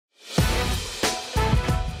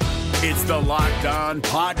It's the Locked On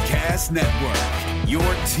Podcast Network, your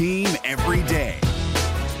team every day.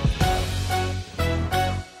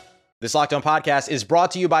 This Locked On Podcast is brought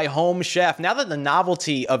to you by Home Chef. Now that the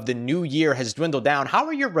novelty of the new year has dwindled down, how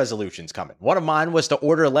are your resolutions coming? One of mine was to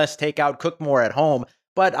order less takeout, cook more at home,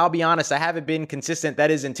 but I'll be honest, I haven't been consistent. That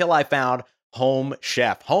is until I found Home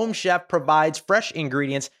Chef. Home Chef provides fresh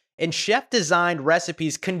ingredients and chef-designed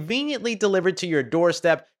recipes conveniently delivered to your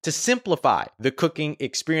doorstep to simplify the cooking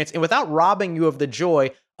experience and without robbing you of the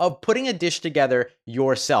joy of putting a dish together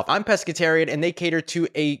yourself. I'm pescatarian and they cater to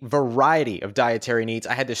a variety of dietary needs.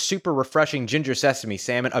 I had this super refreshing ginger sesame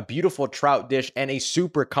salmon, a beautiful trout dish, and a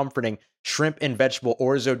super comforting shrimp and vegetable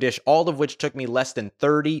orzo dish, all of which took me less than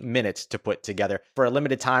 30 minutes to put together. For a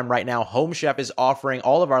limited time right now, Home Chef is offering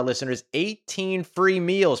all of our listeners 18 free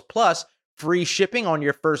meals plus free shipping on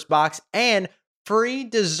your first box and free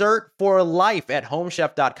dessert for life at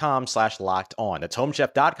homechef.com/lockedon. That's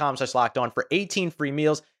homechef.com/lockedon for 18 free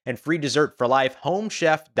meals and free dessert for life.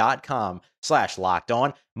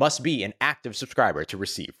 Homechef.com/lockedon. Must be an active subscriber to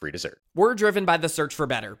receive free dessert. We're driven by the search for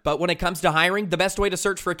better, but when it comes to hiring, the best way to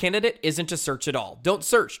search for a candidate isn't to search at all. Don't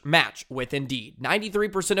search, match with Indeed.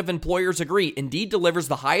 93% of employers agree Indeed delivers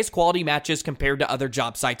the highest quality matches compared to other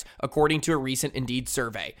job sites, according to a recent Indeed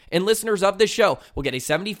survey. And listeners of this show will get a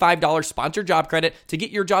 $75 sponsored job credit to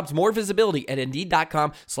get your jobs more visibility at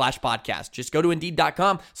Indeed.com/podcast. Just go to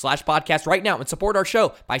Indeed.com/podcast right now and support our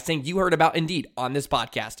show by saying you heard about Indeed on this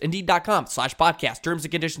podcast. Indeed.com/podcast. Terms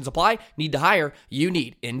and conditions apply. Need to hire? You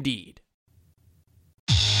need Indeed.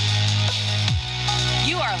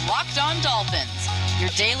 You are Locked On Dolphins,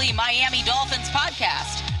 your daily Miami Dolphins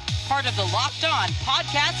podcast. Part of the Locked On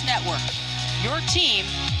Podcast Network, your team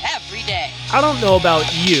every day. I don't know about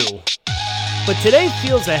you, but today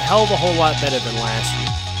feels a hell of a whole lot better than last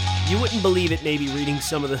week. You wouldn't believe it maybe reading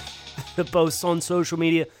some of the posts on social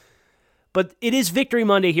media. But it is Victory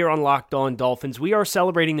Monday here on Locked On Dolphins. We are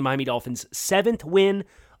celebrating the Miami Dolphins' 7th win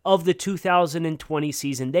of the 2020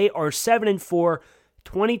 season. They are 7-4,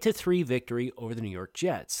 20-3 victory over the New York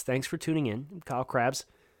Jets. Thanks for tuning in. I'm Kyle Krabs,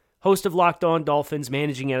 host of Locked On Dolphins,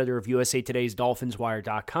 managing editor of USA Today's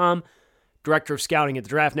DolphinsWire.com, director of scouting at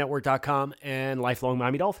theDraftNetwork.com, and lifelong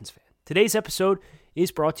Miami Dolphins fan. Today's episode is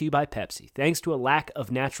brought to you by Pepsi. Thanks to a lack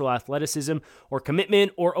of natural athleticism or commitment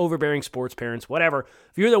or overbearing sports parents, whatever,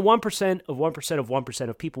 if you're the 1% of 1% of 1%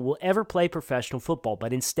 of people will ever play professional football,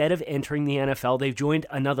 but instead of entering the NFL, they've joined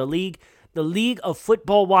another league, the League of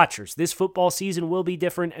Football Watchers. This football season will be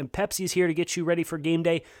different, and Pepsi is here to get you ready for game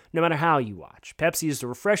day no matter how you watch. Pepsi is the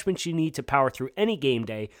refreshment you need to power through any game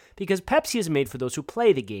day because Pepsi is made for those who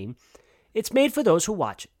play the game. It's made for those who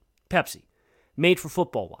watch it. Pepsi, made for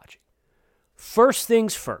football watching. First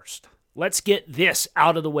things first, let's get this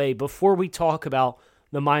out of the way before we talk about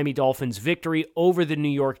the Miami Dolphins' victory over the New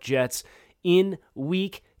York Jets in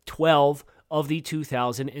Week 12 of the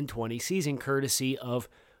 2020 season, courtesy of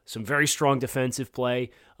some very strong defensive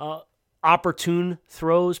play, opportune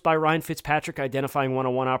throws by Ryan Fitzpatrick, identifying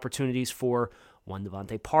one-on-one opportunities for one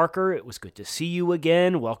Devontae Parker. It was good to see you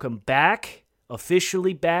again. Welcome back,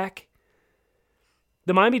 officially back.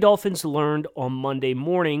 The Miami Dolphins learned on Monday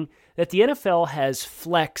morning that the NFL has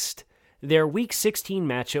flexed their Week 16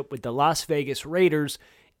 matchup with the Las Vegas Raiders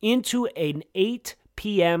into an 8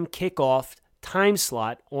 p.m. kickoff time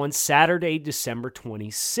slot on Saturday, December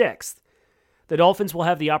 26th. The Dolphins will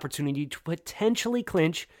have the opportunity to potentially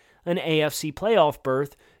clinch an AFC playoff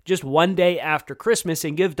berth just one day after Christmas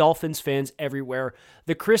and give Dolphins fans everywhere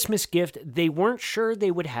the Christmas gift they weren't sure they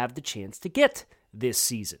would have the chance to get this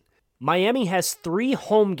season. Miami has 3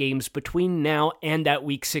 home games between now and that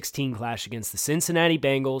Week 16 clash against the Cincinnati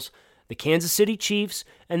Bengals, the Kansas City Chiefs,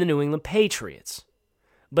 and the New England Patriots.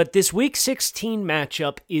 But this Week 16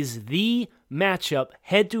 matchup is the matchup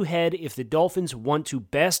head-to-head if the Dolphins want to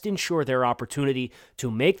best ensure their opportunity to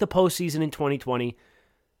make the postseason in 2020.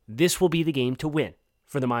 This will be the game to win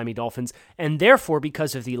for the Miami Dolphins, and therefore,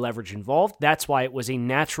 because of the leverage involved, that's why it was a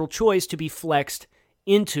natural choice to be flexed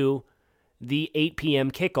into the 8 p.m.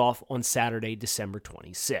 kickoff on Saturday, December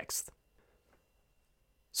 26th.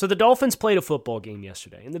 So the Dolphins played a football game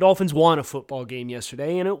yesterday, and the Dolphins won a football game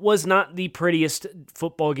yesterday, and it was not the prettiest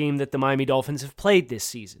football game that the Miami Dolphins have played this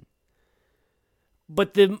season.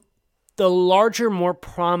 But the larger, more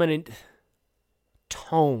prominent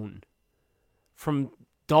tone from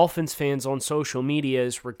Dolphins fans on social media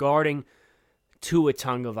is regarding Tua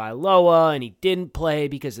Tagovailoa, and he didn't play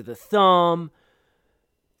because of the thumb.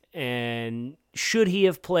 And should he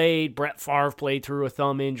have played? Brett Favre played through a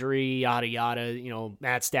thumb injury, yada, yada.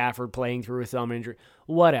 Matt Stafford playing through a thumb injury.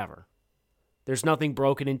 Whatever. There's nothing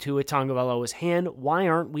broken in Tua Tagovailoa's hand. Why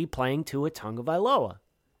aren't we playing Tua Tagovailoa?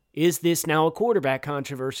 Is this now a quarterback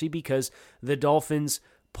controversy because the Dolphins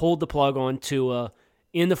pulled the plug on Tua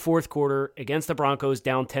in the fourth quarter against the Broncos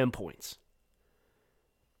down 10 points?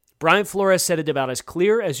 Brian Flores said it about as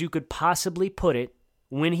clear as you could possibly put it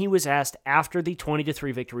when he was asked after the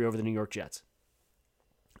 20-3 victory over the New York Jets.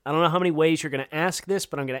 I don't know how many ways you're going to ask this,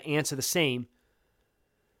 but I'm going to answer the same.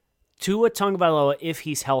 Tua Tagovailoa, if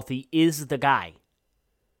he's healthy, is the guy.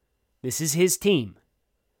 This is his team.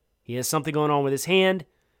 He has something going on with his hand.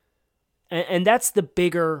 And that's the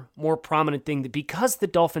bigger, more prominent thing, that because the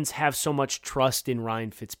Dolphins have so much trust in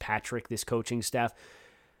Ryan Fitzpatrick, this coaching staff,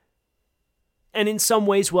 and in some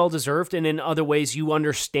ways well-deserved, and in other ways you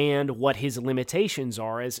understand what his limitations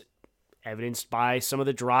are, as evidenced by some of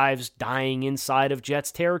the drives dying inside of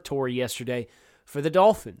Jets territory yesterday for the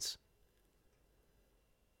Dolphins.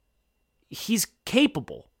 He's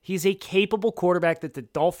capable. He's a capable quarterback that the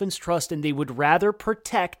Dolphins trust, and they would rather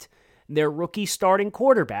protect their rookie starting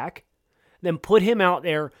quarterback than put him out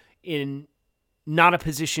there in not a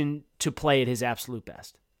position to play at his absolute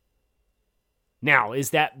best. Now, is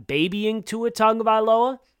that babying Tua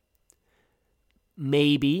Tagovailoa?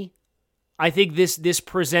 Maybe. I think this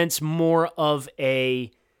presents more of a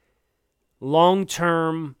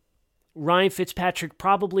long-term Ryan Fitzpatrick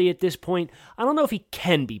probably at this point. I don't know if he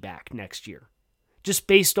can be back next year, just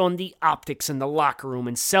based on the optics in the locker room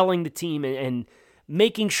and selling the team and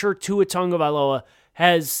making sure Tua Tagovailoa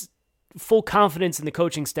has full confidence in the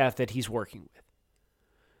coaching staff that he's working with.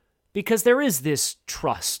 Because there is this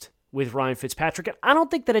trust with Ryan Fitzpatrick, and I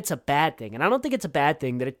don't think that it's a bad thing. And I don't think it's a bad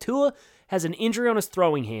thing that if Tua has an injury on his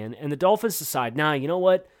throwing hand and the Dolphins decide, nah, you know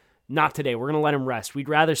what? Not today. We're going to let him rest. We'd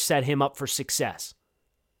rather set him up for success.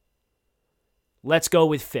 Let's go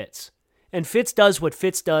with Fitz. And Fitz does what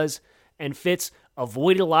Fitz does, and Fitz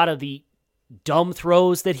avoided a lot of the dumb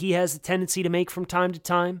throws that he has the tendency to make from time to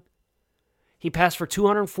time. He passed for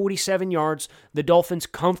 247 yards. The Dolphins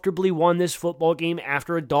comfortably won this football game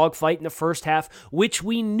after a dogfight in the first half, which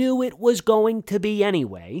we knew it was going to be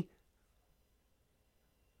anyway.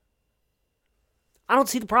 I don't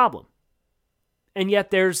see the problem. And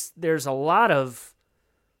yet there's a lot of,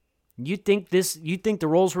 you think the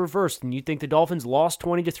roles were reversed, and you think the Dolphins lost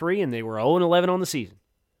 20-3 and they were 0-11 on the season.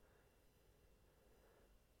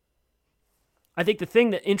 I think the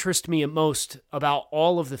thing that interests me most about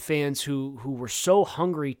all of the fans who were so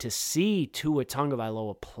hungry to see Tua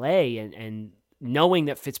Tagovailoa play and knowing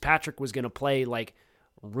that Fitzpatrick was going to play, like,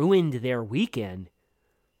 ruined their weekend.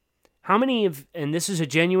 How many of, and this is a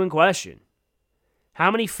genuine question, how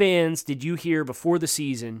many fans did you hear before the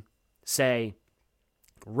season say,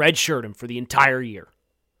 redshirt him for the entire year?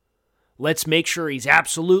 Let's make sure he's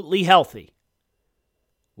absolutely healthy.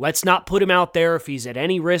 Let's not put him out there if he's at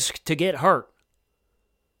any risk to get hurt.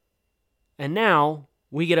 And now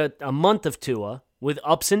we get a month of Tua with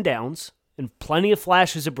ups and downs and plenty of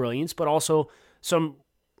flashes of brilliance, but also some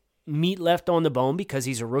meat left on the bone because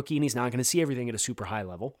he's a rookie and he's not going to see everything at a super high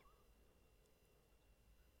level.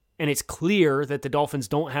 And it's clear that the Dolphins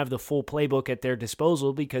don't have the full playbook at their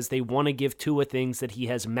disposal because they want to give Tua things that he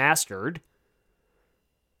has mastered.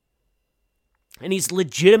 And he's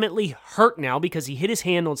legitimately hurt now because he hit his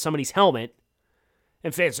hand on somebody's helmet.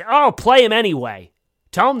 And fans say, oh, play him anyway.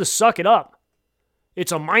 Tell him to suck it up.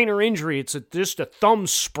 It's a minor injury. It's just a thumb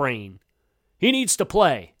sprain. He needs to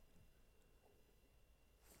play.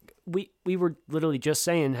 We were literally just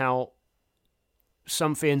saying how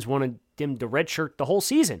some fans wanted him to redshirt the whole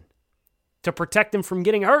season to protect him from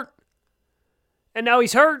getting hurt. And now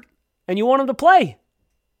he's hurt, and you want him to play.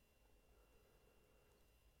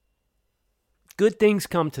 Good things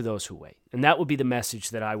come to those who wait. And that would be the message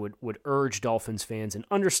that I would urge Dolphins fans, and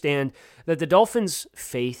understand that the Dolphins'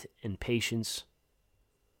 faith and patience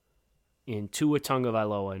in Tua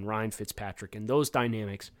Tagovailoa and Ryan Fitzpatrick and those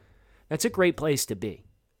dynamics, that's a great place to be.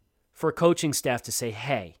 For a coaching staff to say,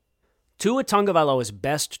 hey, Tua Tagovailoa's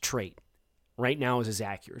best trait right now is his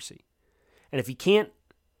accuracy. And if he can't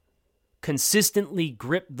consistently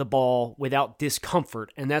grip the ball without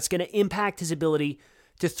discomfort, and that's going to impact his ability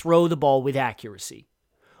to throw the ball with accuracy,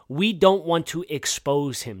 we don't want to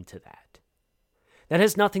expose him to that. That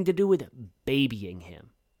has nothing to do with babying him.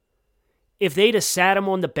 If they'd have sat him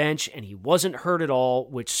on the bench and he wasn't hurt at all,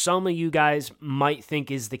 which some of you guys might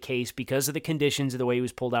think is the case because of the conditions of the way he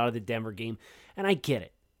was pulled out of the Denver game, and I get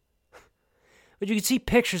it. But you can see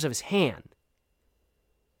pictures of his hand.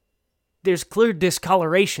 There's clear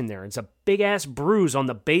discoloration there. It's a big-ass bruise on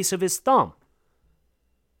the base of his thumb.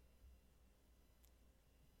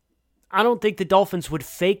 I don't think the Dolphins would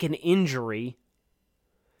fake an injury,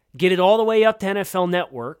 get it all the way up to NFL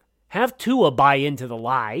Network, have Tua buy into the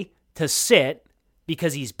lie to sit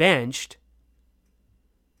because he's benched,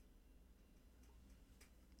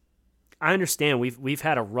 I understand we've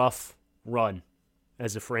had a rough run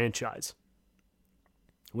as a franchise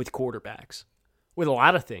with quarterbacks, with a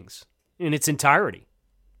lot of things in its entirety.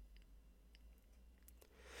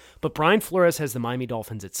 But Brian Flores has the Miami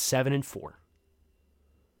Dolphins at 7-4.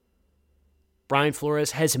 Brian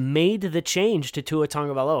Flores has made the change to Tua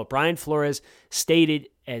Tagovailoa. Brian Flores stated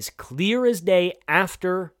as clear as day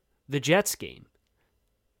after the Jets game,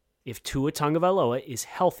 if Tua Tagovailoa is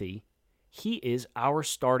healthy, he is our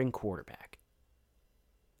starting quarterback.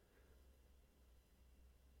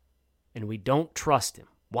 And we don't trust him.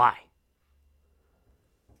 Why?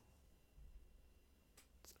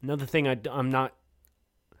 Another thing I'm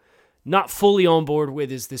not fully on board with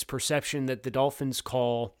is this perception that the Dolphins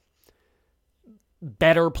call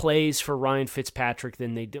better plays for Ryan Fitzpatrick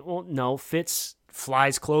than they do. Well, no, Fitz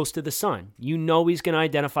flies close to the sun. You know he's going to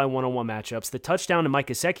identify one-on-one matchups. The touchdown to Mike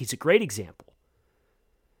Gesicki is a great example.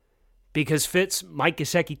 Because Mike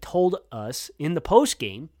Gesicki told us in the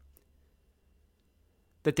postgame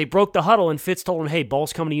that they broke the huddle and Fitz told him, hey,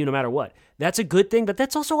 ball's coming to you no matter what. That's a good thing, but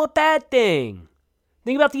that's also a bad thing.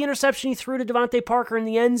 Think about the interception he threw to Devontae Parker in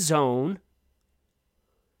the end zone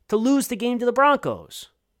to lose the game to the Broncos.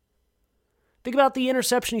 Think about the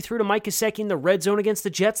interception he threw to Mike Gesicki in the red zone against the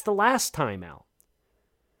Jets the last time out.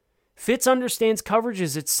 Fitz understands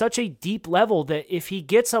coverages at such a deep level that if he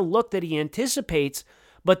gets a look that he anticipates,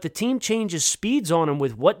 but the team changes speeds on him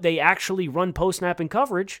with what they actually run post-snap in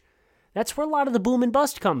coverage, that's where a lot of the boom and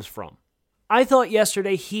bust comes from. I thought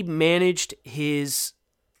yesterday he managed his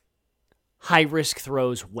high-risk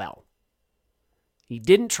throws well. He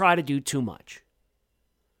didn't try to do too much.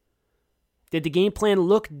 Did the game plan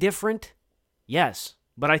look different? Yes,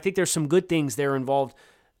 but I think there's some good things there involved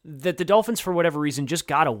that the Dolphins, for whatever reason, just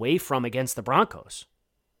got away from against the Broncos.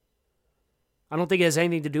 I don't think it has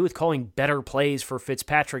anything to do with calling better plays for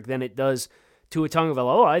Fitzpatrick than it does Tua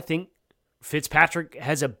Tagovailoa. I think Fitzpatrick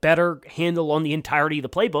has a better handle on the entirety of the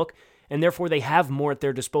playbook, and therefore they have more at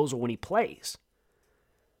their disposal when he plays.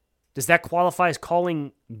 Does that qualify as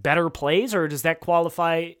calling better plays, or does that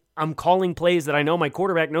qualify I'm calling plays that I know my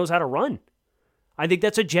quarterback knows how to run? I think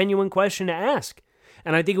that's a genuine question to ask.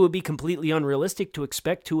 And I think it would be completely unrealistic to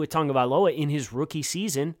expect Tua Tagovailoa in his rookie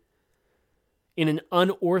season, in an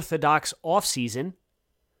unorthodox offseason,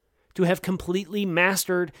 to have completely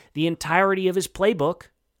mastered the entirety of his playbook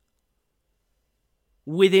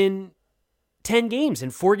within 10 games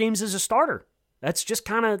and 4 games as a starter. That's just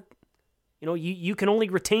kind of, you can only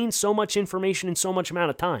retain so much information in so much amount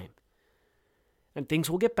of time. And things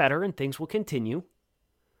will get better and things will continue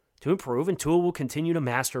to improve, and Tua will continue to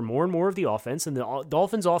master more and more of the offense, and the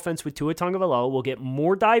Dolphins' offense with Tua Tagovailoa will get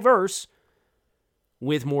more diverse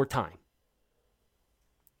with more time.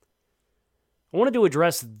 I wanted to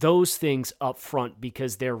address those things up front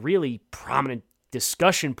because they're really prominent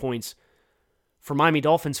discussion points for Miami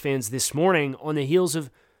Dolphins fans this morning on the heels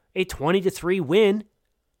of a 20-3 win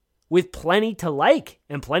with plenty to like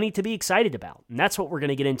and plenty to be excited about. And that's what we're going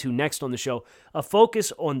to get into next on the show, a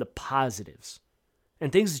focus on the positives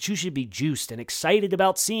and things that you should be juiced and excited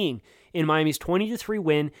about seeing in Miami's 20-3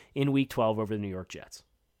 win in Week 12 over the New York Jets.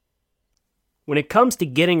 When it comes to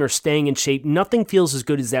getting or staying in shape, nothing feels as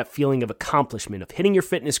good as that feeling of accomplishment, of hitting your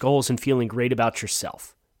fitness goals and feeling great about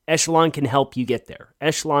yourself. Echelon can help you get there.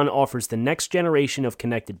 Echelon offers the next generation of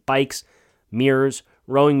connected bikes, mirrors,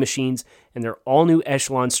 rowing machines, and their all-new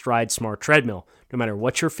Echelon Stride Smart Treadmill. No matter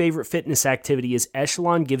what your favorite fitness activity is,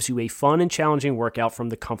 Echelon gives you a fun and challenging workout from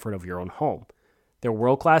the comfort of your own home. Their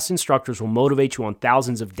world-class instructors will motivate you on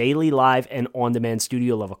thousands of daily, live, and on-demand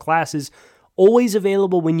studio-level classes, always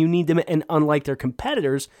available when you need them, and unlike their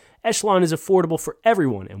competitors, Echelon is affordable for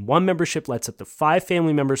everyone, and one membership lets up to 5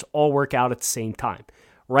 family members all work out at the same time.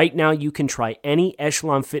 Right now, you can try any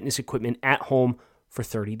Echelon fitness equipment at home for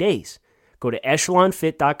 30 days. Go to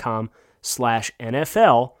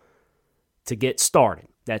echelonfit.com/NFL to get started.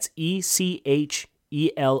 That's ECHELON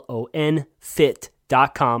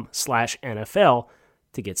fit.com/NFL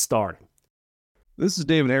to get started. This is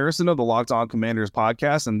David Harrison of the Locked On Commanders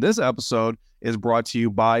podcast, and this episode is brought to you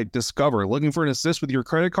by Discover. Looking for an assist with your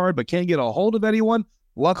credit card but can't get a hold of anyone?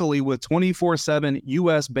 Luckily, with 24/7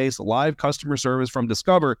 U.S.-based live customer service from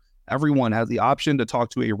Discover, everyone has the option to talk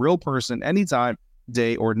to a real person anytime,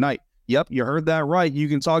 day or night. Yep, you heard that right. You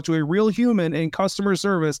can talk to a real human in customer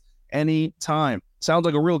service anytime. Sounds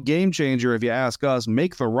like a real game changer if you ask us.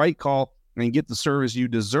 Make the right call and get the service you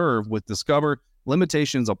deserve with Discover.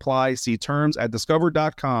 Limitations apply. See terms at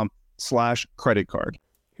discover.com/credit card.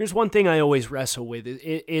 Here's one thing I always wrestle with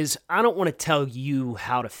is I don't want to tell you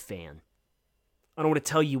how to fan. I don't want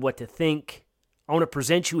to tell you what to think. I want to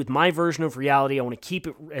present you with my version of reality. I want to keep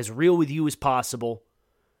it as real with you as possible.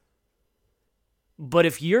 But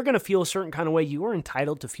if you're going to feel a certain kind of way, you are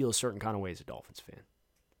entitled to feel a certain kind of way as a Dolphins fan.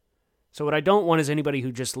 So what I don't want is anybody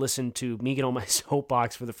who just listened to me get on my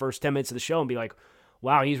soapbox for the first 10 minutes of the show and be like,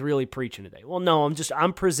 wow, he's really preaching today. Well, no,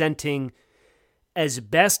 I'm presenting as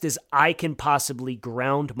best as I can possibly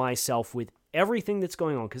ground myself with everything that's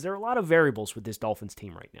going on, because there are a lot of variables with this Dolphins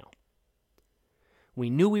team right now.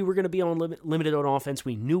 We knew we were going to be on limited on offense.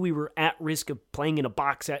 We knew we were at risk of playing in a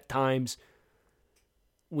box at times.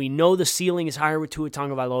 We know the ceiling is higher with Tua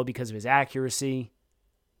Tagovailoa because of his accuracy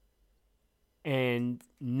and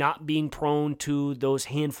not being prone to those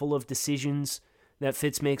handful of decisions that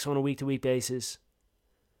Fitz makes on a week-to-week basis.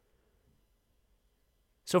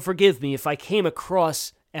 So forgive me if I came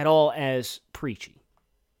across at all as preachy.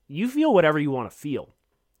 You feel whatever you want to feel.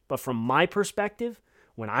 But from my perspective,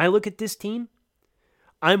 when I look at this team,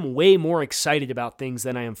 I'm way more excited about things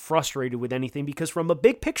than I am frustrated with anything, because from a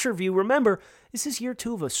big picture view, remember, this is year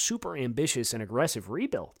 2 of a super ambitious and aggressive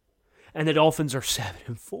rebuild. And the Dolphins are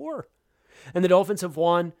 7-4. And the Dolphins have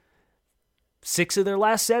won 6 of their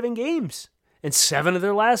last 7 games and 7 of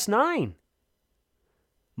their last 9.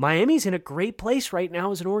 Miami's in a great place right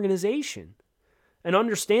now as an organization. And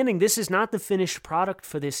understanding this is not the finished product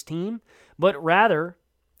for this team, but rather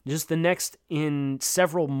just the next in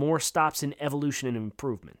several more stops in evolution and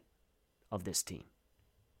improvement of this team.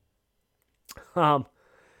 On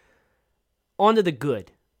to the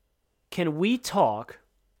good. Can we talk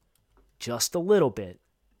just a little bit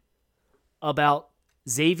about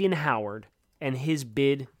Xavier Howard and his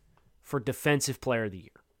bid for Defensive Player of the Year?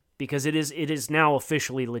 Because it is now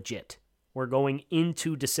officially legit. We're going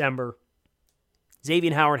into December.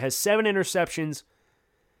 Xavier Howard has 7 interceptions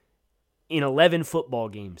in 11 football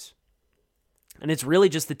games. And it's really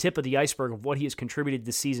just the tip of the iceberg of what he has contributed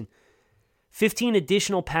this season. 15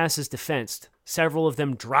 additional passes defensed, several of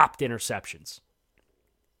them dropped interceptions.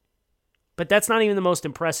 But that's not even the most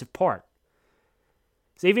impressive part.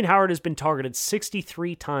 Xavier Howard has been targeted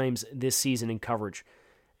 63 times this season in coverage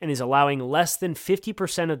and is allowing less than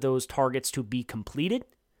 50% of those targets to be completed.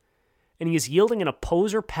 And he is yielding an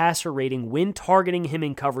opposer passer rating when targeting him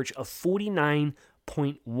in coverage of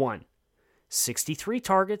 49.1. 63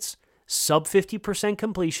 targets, sub 50%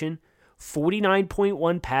 completion,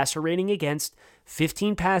 49.1 passer rating against,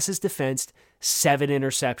 15 passes defensed, 7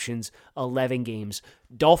 interceptions, 11 games.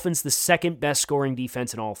 Dolphins the second best scoring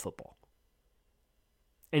defense in all football.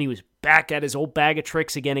 And he was back at his old bag of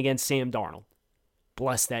tricks again against Sam Darnold.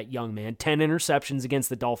 Bless that young man. 10 interceptions against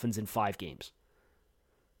the Dolphins in 5 games.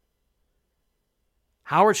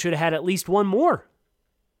 Howard should have had at least one more,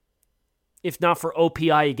 if not for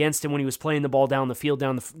OPI against him when he was playing the ball down the field,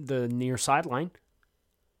 down the near sideline.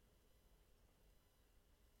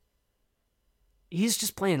 He's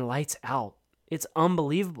just playing lights out. It's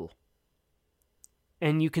unbelievable.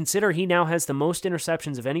 And you consider he now has the most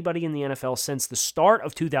interceptions of anybody in the NFL since the start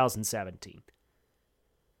of 2017.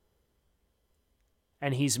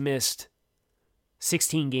 And he's missed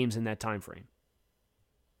 16 games in that time frame.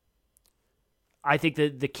 I think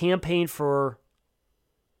that the campaign for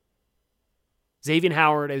Xavier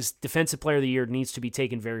Howard as Defensive Player of the Year needs to be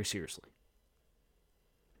taken very seriously.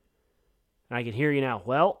 And I can hear you now.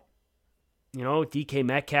 Well, DK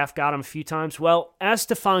Metcalf got him a few times. Well, ask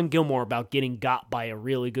Stephon Gilmore about getting got by a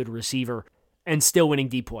really good receiver and still winning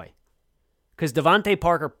DPOY. Because Devontae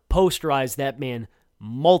Parker posterized that man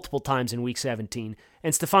multiple times in Week 17,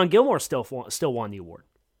 and Stephon Gilmore still won the award.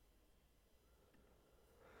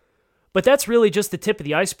 But that's really just the tip of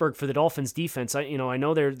the iceberg for the Dolphins defense. I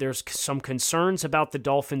know there's some concerns about the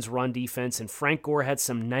Dolphins run defense, and Frank Gore had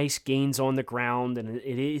some nice gains on the ground, and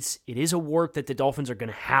it is a work that the Dolphins are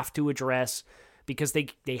going to have to address, because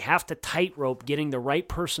they have to tightrope getting the right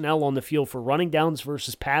personnel on the field for running downs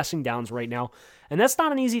versus passing downs right now, and that's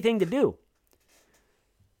not an easy thing to do.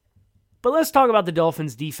 But let's talk about the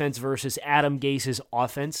Dolphins defense versus Adam Gase's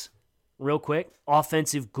offense real quick.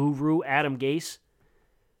 Offensive guru Adam Gase.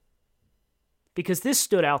 Because this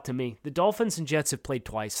stood out to me. The Dolphins and Jets have played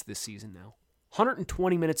twice this season now.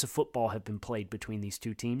 120 minutes of football have been played between these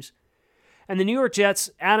two teams. And the New York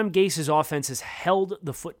Jets, Adam Gase's offense has held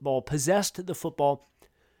the football, possessed the football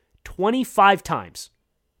 25 times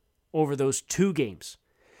over those 2 games.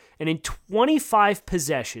 And in 25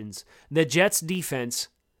 possessions, the Jets defense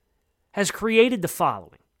has created the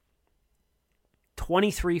following: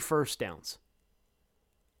 23 first downs.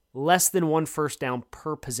 Less than 1 first down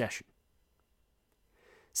per possession.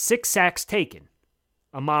 6 sacks taken,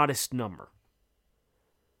 a modest number.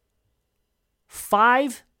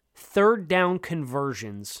 5 third down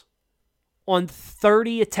conversions on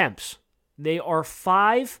 30 attempts. They are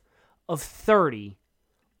 5 of 30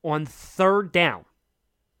 on third down.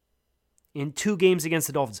 in 2 games against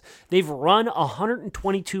the Dolphins. They've run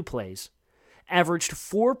 122 plays, averaged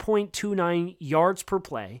 4.29 yards per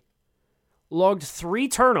play, logged 3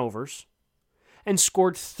 turnovers, and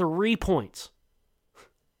scored 3 points.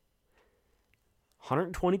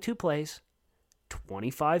 122 plays,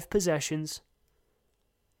 25 possessions,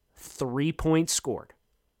 3 points scored.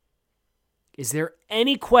 Is there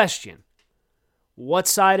any question what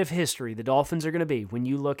side of history the Dolphins are going to be when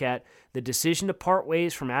you look at the decision to part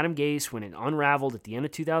ways from Adam Gase when it unraveled at the end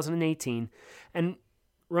of 2018? And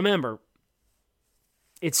remember,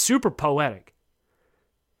 it's super poetic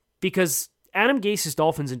because Adam Gase's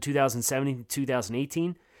Dolphins in 2017 to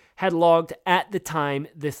 2018 had logged at the time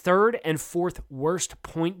the 3rd and 4th worst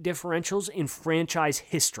point differentials in franchise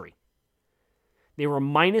history. They were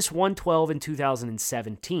minus 112 in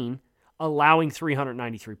 2017, allowing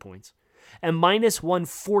 393 points, and minus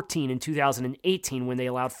 114 in 2018 when they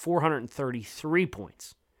allowed 433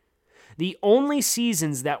 points. The only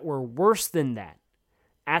seasons that were worse than that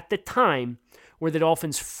at the time were the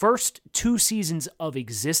Dolphins' first 2 seasons of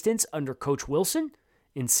existence under Coach Wilson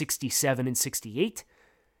in 67 and 68,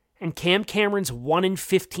 and Cam Cameron's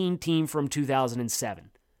 1-15 team from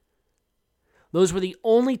 2007. Those were the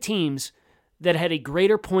only teams that had a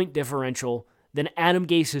greater point differential than Adam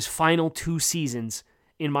Gase's final 2 seasons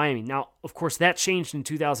in Miami. Now, of course, that changed in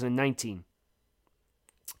 2019.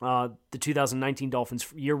 The 2019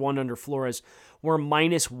 Dolphins, year 1 under Flores, were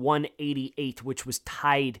minus 188, which was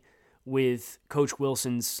tied with Coach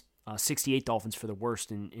Wilson's 68 Dolphins for the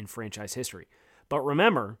worst in franchise history. But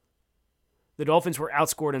remember, the Dolphins were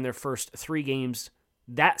outscored in their first 3 games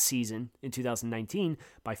that season in 2019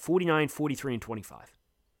 by 49, 43, and 25.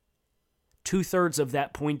 2/3 of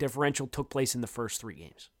that point differential took place in the first 3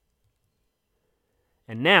 games.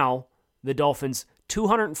 And now, the Dolphins,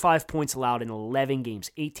 205 points allowed in 11 games,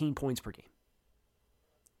 18 points per game.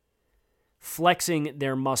 Flexing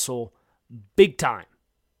their muscle big time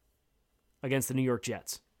against the New York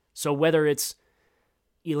Jets. So whether it's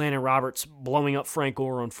Elana Roberts blowing up Frank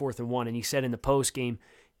Gore on 4th and 1, and he said in the postgame,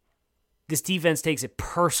 this defense takes it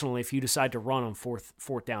personally if you decide to run on fourth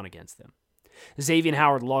down against them. Xavier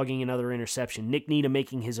Howard logging another interception. Nick Needham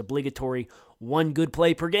making his obligatory 1 good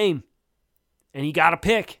play per game. And he got a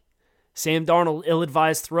pick. Sam Darnold,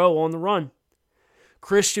 ill-advised throw on the run.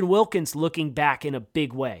 Christian Wilkins looking back in a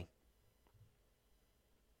big way.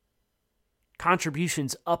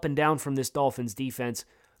 Contributions up and down from this Dolphins defense,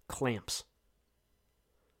 clamps.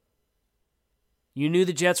 You knew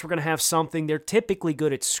the Jets were going to have something. They're typically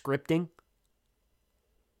good at scripting.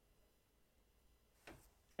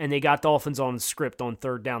 And they got Dolphins on the script on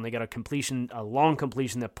 3rd down. They got a long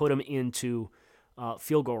completion that put them into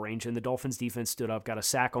field goal range, and the Dolphins defense stood up, got a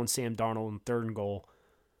sack on Sam Darnold on 3rd and goal,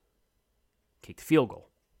 kicked the field goal.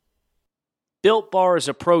 Built Bar is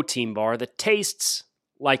a protein bar that tastes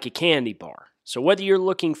like a candy bar. So whether you're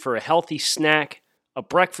looking for a healthy snack, a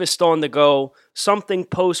breakfast on the go, something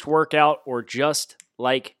post-workout, or just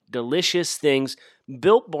like delicious things,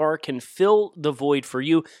 Built Bar can fill the void for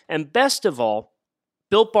you. And best of all,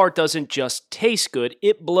 Built Bar doesn't just taste good,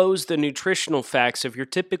 it blows the nutritional facts of your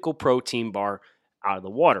typical protein bar out of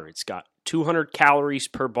the water. It's got 200 calories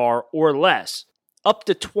per bar or less, up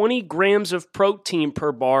to 20 grams of protein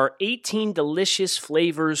per bar, 18 delicious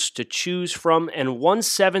flavors to choose from, and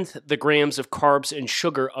 1/7 the grams of carbs and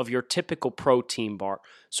sugar of your typical protein bar.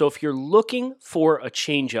 So if you're looking for a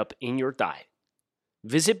change up in your diet,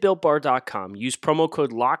 visit BuiltBar.com, use promo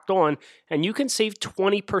code LOCKEDON, and you can save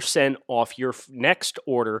 20% off your next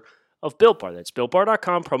order of Built Bar. That's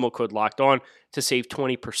BuiltBar.com, promo code LOCKEDON to save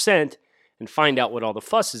 20% and find out what all the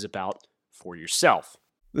fuss is about for yourself.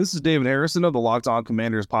 This is David Harrison of the Locked On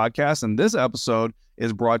Commanders podcast, and this episode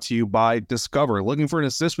is brought to you by Discover. Looking for an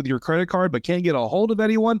assist with your credit card but can't get a hold of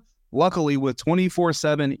anyone? Luckily, with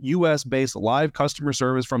 24/7 U.S.-based live customer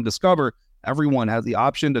service from Discover, everyone has the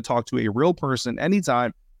option to talk to a real person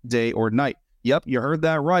anytime, day or night. Yep, you heard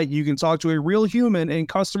that right. You can talk to a real human in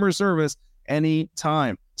customer service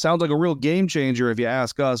anytime. Sounds like a real game changer if you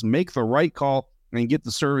ask us. Make the right call and get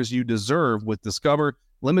the service you deserve with Discover.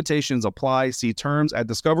 Limitations apply. See terms at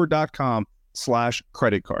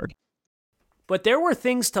discover.com/creditcard. But there were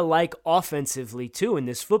things to like offensively, too, in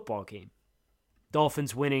this football game.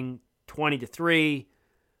 Dolphins winning 20-3.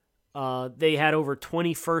 They had over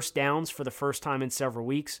 20 first downs for the first time in several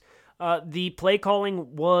weeks. The play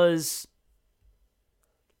calling was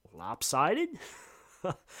lopsided.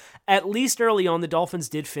 At least early on, the Dolphins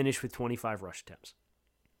did finish with 25 rush attempts.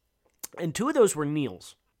 And 2 of those were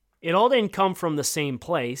kneels. It all didn't come from the same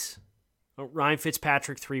place. Ryan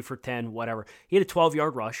Fitzpatrick, 3 for 10, whatever. He had a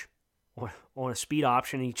 12-yard rush. on a speed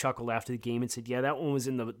option. He chuckled after the game and said, yeah, that one was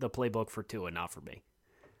in the playbook for Tua, not for me.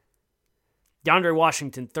 DeAndre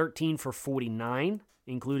Washington, 13 for 49,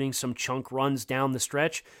 including some chunk runs down the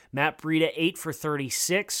stretch. Matt Breida, 8 for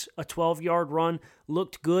 36, a 12-yard run.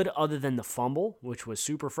 Looked good other than the fumble, which was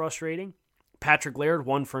super frustrating. Patrick Laird,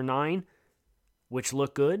 1 for 9, which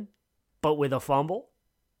looked good, but with a fumble.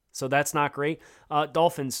 So that's not great.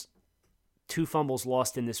 Dolphins, 2 fumbles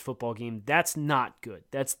lost in this football game. That's not good.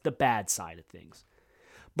 That's the bad side of things.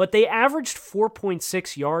 But they averaged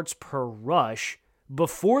 4.6 yards per rush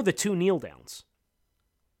before the 2 kneel downs.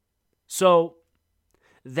 So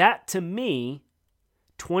that, to me,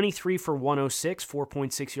 23 for 106,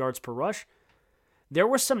 4.6 yards per rush, there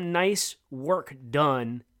was some nice work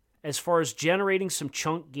done as far as generating some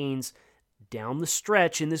chunk gains down the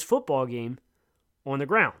stretch in this football game on the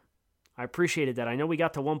ground. I appreciated that. I know we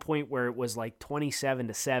got to one point where it was like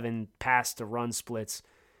 27-7 pass to run splits.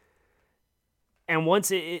 And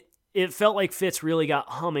once it felt like Fitz really got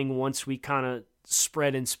humming once we kind of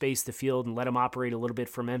spread and spaced the field and let him operate a little bit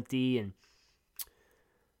from empty. And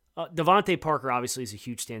Devontae Parker obviously is a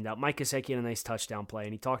huge standout. Mike Gesicki had a nice touchdown play,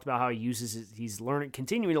 and he talked about how he's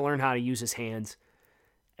continuing to learn how to use his hands,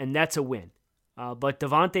 and that's a win. But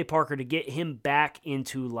Devontae Parker, to get him back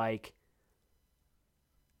into like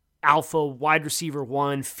alpha wide receiver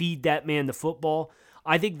 1, feed that man the football,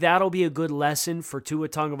 I think that'll be a good lesson for Tua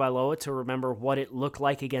Tagovailoa to remember what it looked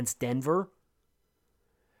like against Denver.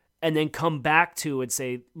 And then come back to and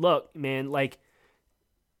say, look, man, like,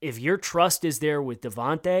 if your trust is there with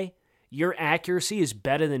Devontae, your accuracy is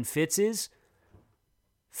better than Fitz's.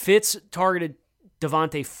 Fitz targeted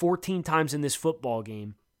Devontae 14 times in this football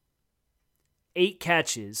game, 8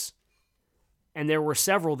 catches, and there were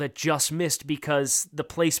several that just missed because the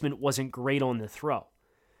placement wasn't great on the throw.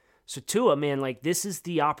 So Tua, man, like, this is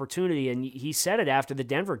the opportunity, and he said it after the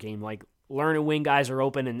Denver game, like, learning when guys are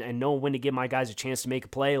open and knowing when to give my guys a chance to make a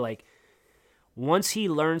play. Like, once he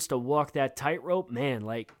learns to walk that tightrope, man,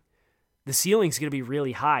 like, the ceiling's going to be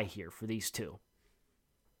really high here for these two.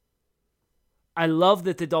 I love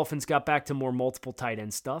that the Dolphins got back to more multiple tight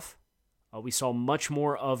end stuff. We saw much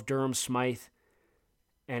more of Durham Smythe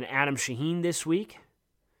and Adam Shaheen this week.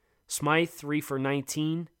 Smythe, 3 for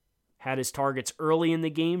 19, had his targets early in the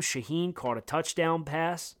game. Shaheen caught a touchdown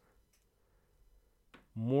pass.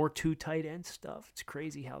 More 2 tight end stuff. It's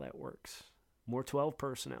crazy how that works. More 12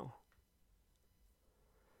 personnel.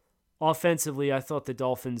 Offensively, I thought the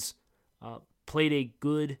Dolphins played a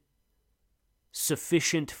good,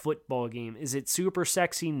 sufficient football game. Is it super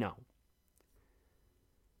sexy? No.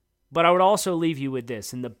 But I would also leave you with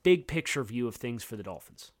this in the big picture view of things for the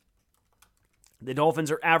Dolphins. The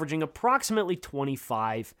Dolphins are averaging approximately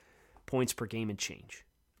 25 points per game and change.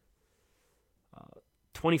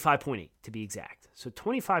 25.8 to be exact. So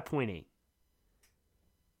 25.8.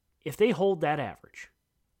 If they hold that average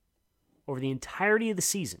over the entirety of the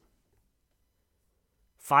season,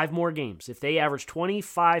 5 more games, if they average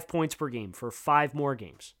 25 points per game for 5 more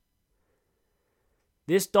games,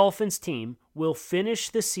 this Dolphins team will finish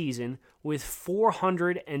the season with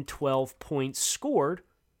 412 points scored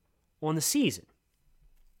on the season.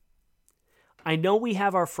 I know we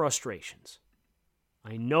have our frustrations.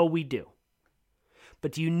 I know we do.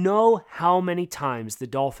 But do you know how many times the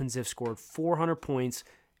Dolphins have scored 400 points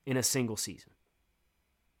in a single season?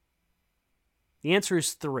 The answer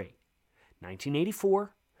is 3.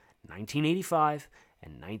 1984, 1985,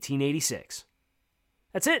 and 1986.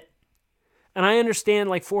 That's it. And I understand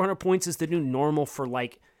like 400 points is the new normal for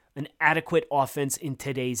like an adequate offense in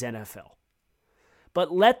today's NFL.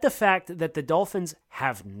 But let the fact that the Dolphins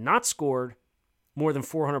have not scored more than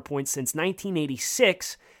 400 points since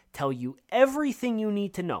 1986 tell you everything you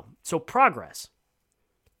need to know. So progress.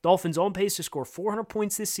 Dolphins on pace to score 400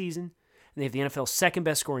 points this season, and they have the NFL's second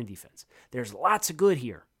best scoring defense. There's lots of good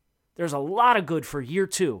here. There's a lot of good for year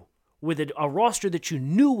 2 with a roster that you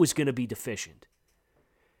knew was going to be deficient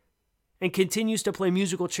and continues to play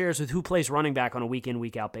musical chairs with who plays running back on a week-in,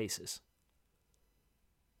 week-out basis.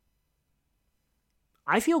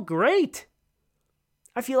 I feel great.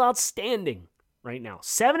 I feel outstanding right now.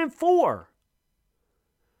 7-4.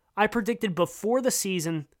 I predicted before the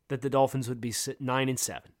season that the Dolphins would be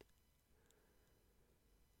 9-7.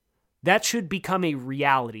 That should become a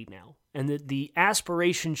reality now. And the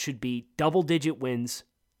aspiration should be double-digit wins,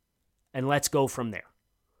 and let's go from there.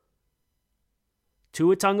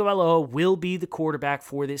 Tua Tagovailoa will be the quarterback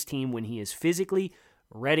for this team when he is physically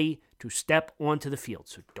ready to step onto the field.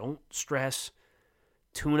 So don't stress.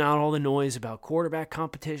 Tune out all the noise about quarterback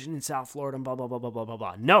competition in South Florida and blah, blah, blah, blah, blah, blah,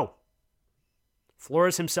 blah. No.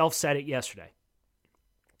 Flores himself said it yesterday.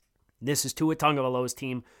 This is Tua Tagovailoa's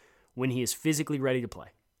team when he is physically ready to play.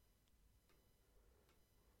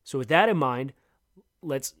 So with that in mind,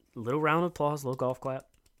 let's, a little round of applause, a little golf clap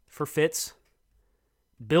for Fitz.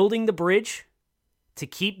 Building the bridge to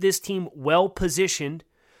keep this team well positioned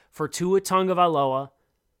for Tua Tagovailoa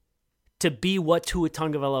to be what Tua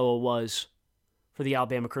Tagovailoa was for the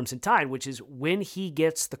Alabama Crimson Tide, which is when he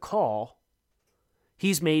gets the call,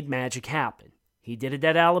 he's made magic happen. He did it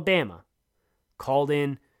at Alabama. Called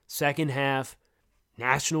in second half,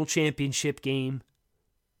 national championship game,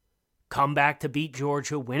 come back to beat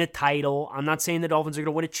Georgia, win a title. I'm not saying the Dolphins are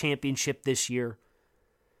going to win a championship this year,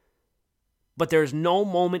 but there's no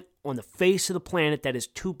moment on the face of the planet that is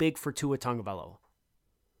too big for Tua Tagovailoa.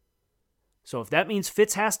 So if that means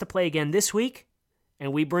Fitz has to play again this week,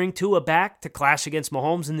 and we bring Tua back to clash against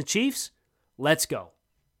Mahomes and the Chiefs, let's go.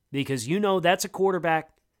 Because you know that's a quarterback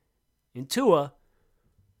in Tua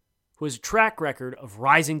who has a track record of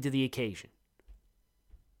rising to the occasion.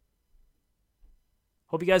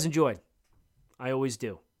 Hope you guys enjoyed. I always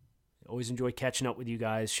do. I always enjoy catching up with you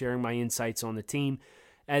guys, sharing my insights on the team.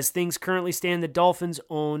 As things currently stand, the Dolphins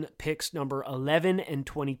own picks number 11 and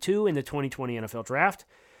 22 in the 2020 NFL Draft.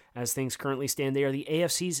 As things currently stand, they are the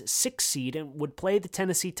AFC's 6th seed and would play the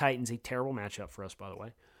Tennessee Titans, a terrible matchup for us, by the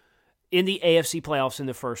way, in the AFC playoffs in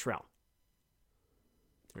the first round.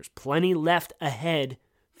 There's plenty left ahead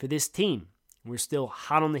for this team. We're still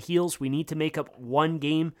hot on the heels. We need to make up one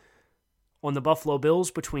game on the Buffalo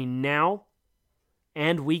Bills between now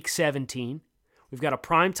and Week 17. We've got a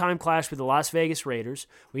primetime clash with the Las Vegas Raiders.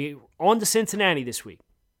 We're on to Cincinnati this week,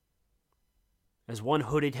 as one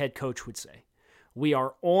hooded head coach would say. We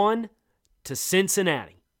are on to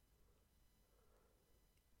Cincinnati.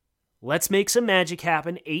 Let's make some magic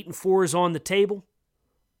happen. 8-4 is on the table.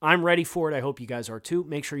 I'm ready for it. I hope you guys are too.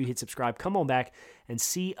 Make sure you hit subscribe. Come on back and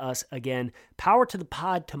see us again. Power to the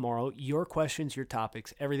pod tomorrow. Your questions, your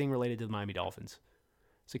topics, everything related to the Miami Dolphins.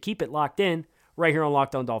 So keep it locked in right here on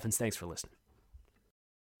Locked On Dolphins. Thanks for listening.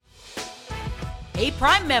 Hey,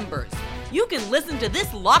 Prime members, you can listen to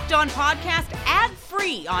this Locked On podcast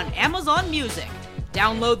ad-free on Amazon Music.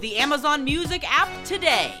 Download the Amazon Music app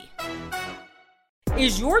today.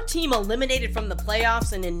 Is your team eliminated from the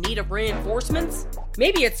playoffs and in need of reinforcements?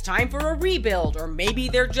 Maybe it's time for a rebuild, or maybe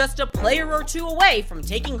they're just a player or two away from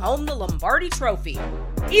taking home the Lombardi Trophy.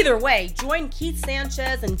 Either way, join Keith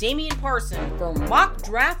Sanchez and Damian Parson for Mock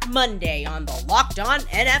Draft Monday on the Locked On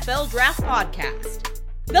NFL Draft Podcast.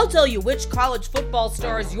 They'll tell you which college football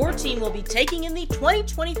stars your team will be taking in the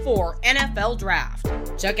 2024 NFL Draft.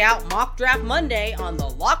 Check out Mock Draft Monday on the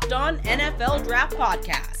Locked On NFL Draft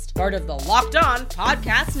Podcast, part of the Locked On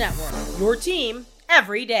Podcast Network, your team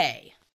every day.